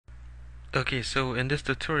Okay, so in this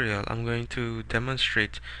tutorial I'm going to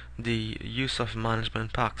demonstrate the use of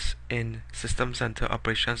management packs in System Center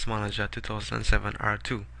Operations Manager 2007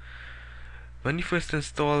 R2. When you first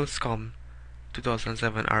install SCOM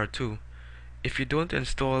 2007 R2, if you don't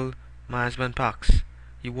install management packs,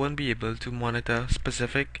 you won't be able to monitor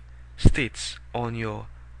specific states on your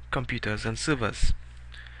computers and servers.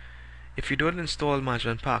 If you don't install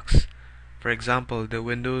management packs, for example the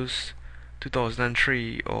Windows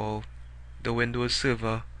 2003 or the Windows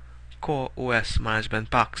Server Core OS management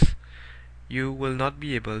packs, you will not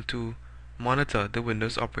be able to monitor the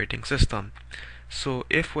Windows operating system. So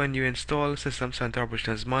if when you install System Center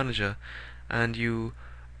Operations Manager and you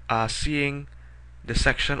are seeing the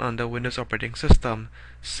section under Windows operating system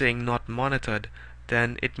saying not monitored,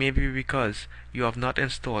 then it may be because you have not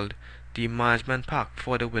installed the management pack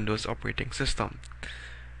for the Windows operating system.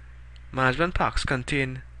 Management packs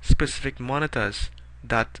contain specific monitors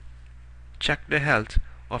that check the health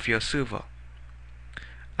of your server.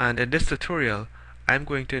 And in this tutorial, I'm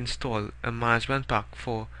going to install a management pack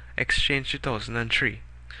for Exchange 2003,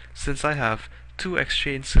 since I have two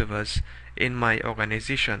Exchange servers in my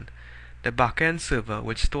organization: the backend server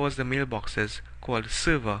which stores the mailboxes called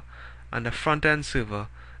server, and the front-end server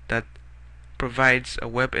that provides a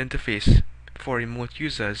web interface for remote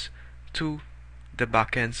users to the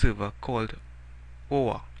backend server called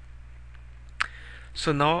OWA.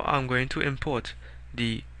 So now I'm going to import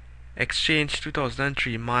the Exchange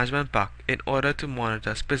 2003 management pack in order to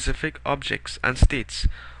monitor specific objects and states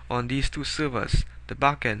on these two servers, the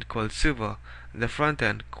backend called server, the front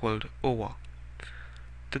end called OWA.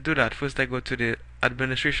 To do that, first I go to the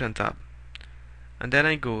administration tab, and then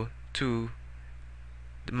I go to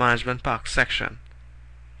the management pack section,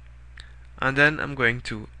 and then I'm going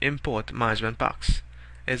to import management packs.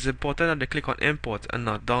 It's important that they click on import and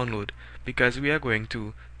not download, because we are going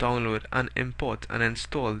to download and import and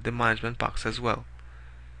install the management packs as well.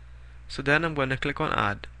 So then I'm going to click on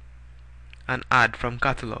add and add from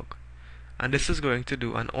catalog, and this is going to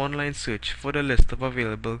do an online search for the list of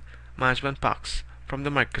available management packs from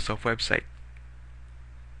the Microsoft website.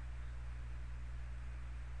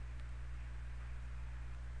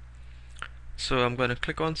 So I'm going to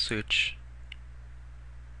click on search,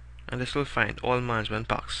 and this will find all management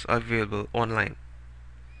packs available online.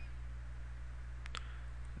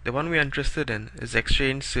 The one we are interested in is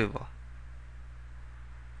Exchange Server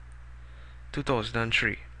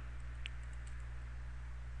 2003.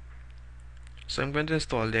 So I'm going to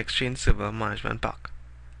install the Exchange Server management pack.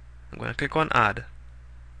 I'm going to click on add,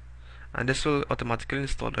 and this will automatically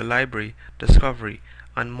install the library, discovery,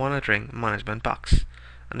 and monitoring management packs.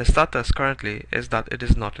 And the status currently is that it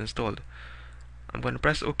is not installed. I'm going to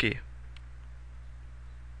press OK,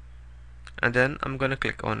 and then I'm going to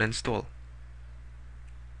click on install.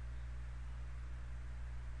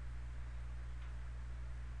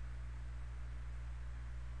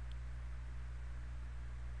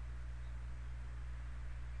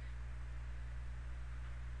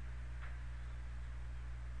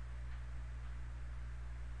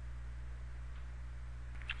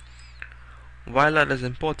 While that is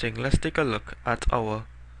importing, let's take a look at our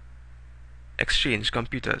Exchange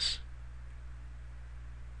computers.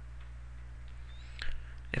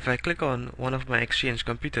 If I click on one of my Exchange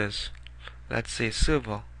computers, let's say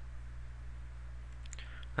server,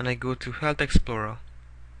 and I go to Health Explorer,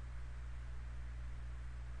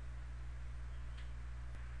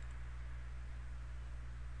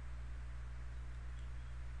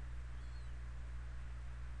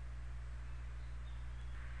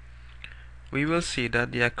 we will see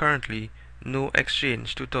that there are currently no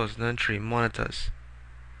Exchange 2003 monitors.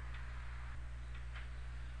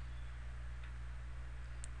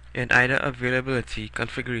 In either availability,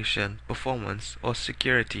 configuration, performance, or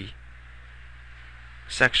security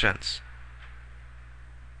sections.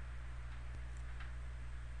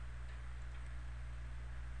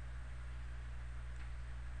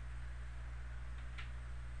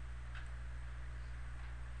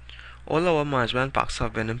 All our management packs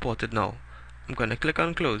have been imported now. I'm going to click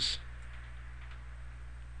on close,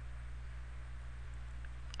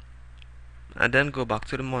 and then go back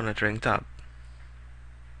to the monitoring tab.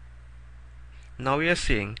 Now we are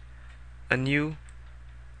seeing a new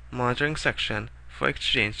monitoring section for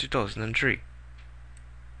Exchange 2003,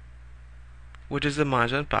 which is the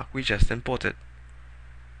management pack we just imported.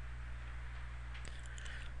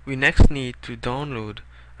 We next need to download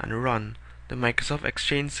and run the Microsoft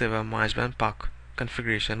Exchange Server Management Pack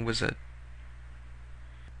configuration wizard.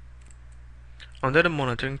 Under the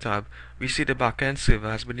monitoring tab, we see the backend server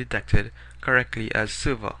has been detected correctly as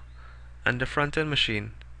server, and the front-end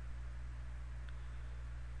machine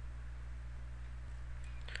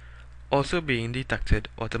also being detected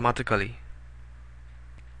automatically.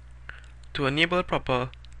 To enable proper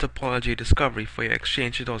topology discovery for your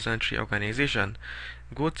Exchange 2003 organization,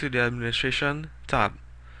 go to the Administration tab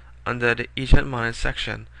under the Agent Manage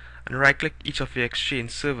section and right-click each of your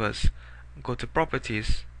Exchange servers. Go to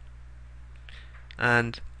Properties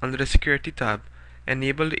and under the Security tab,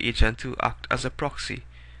 enable the agent to act as a proxy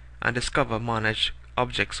and discover managed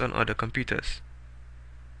objects on other computers.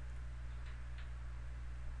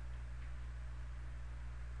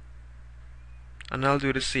 And I'll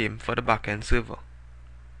do the same for the backend server.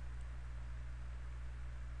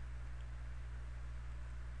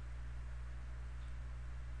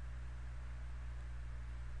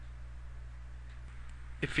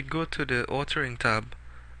 If we go to the Authoring tab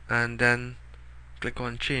and then click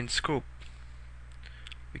on Change Scope,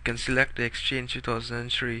 we can select the Exchange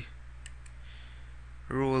 2003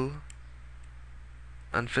 role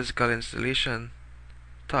and physical installation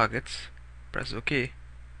targets, press OK,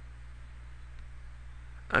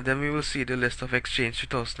 and then we will see the list of Exchange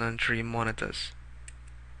 2003 monitors.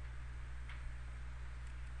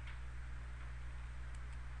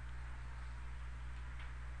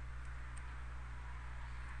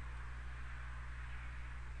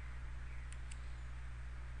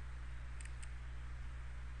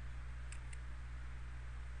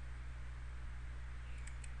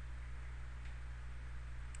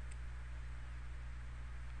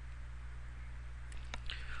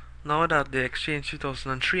 Now that the Exchange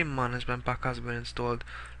 2003 management pack has been installed,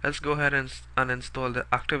 let's go ahead and install the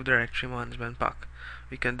Active Directory management pack.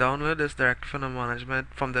 We can download this directly from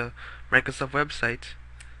the Microsoft website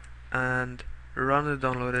and run the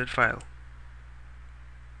downloaded file.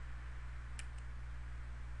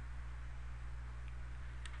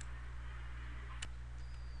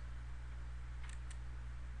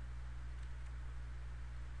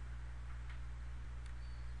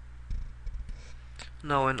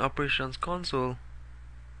 Now in Operations Console,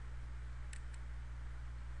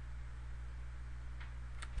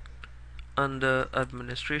 under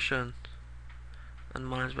Administration and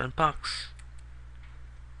Management Packs,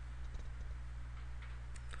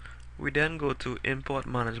 we then go to Import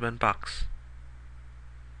Management Packs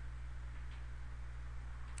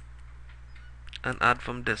and add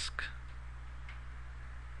from disk.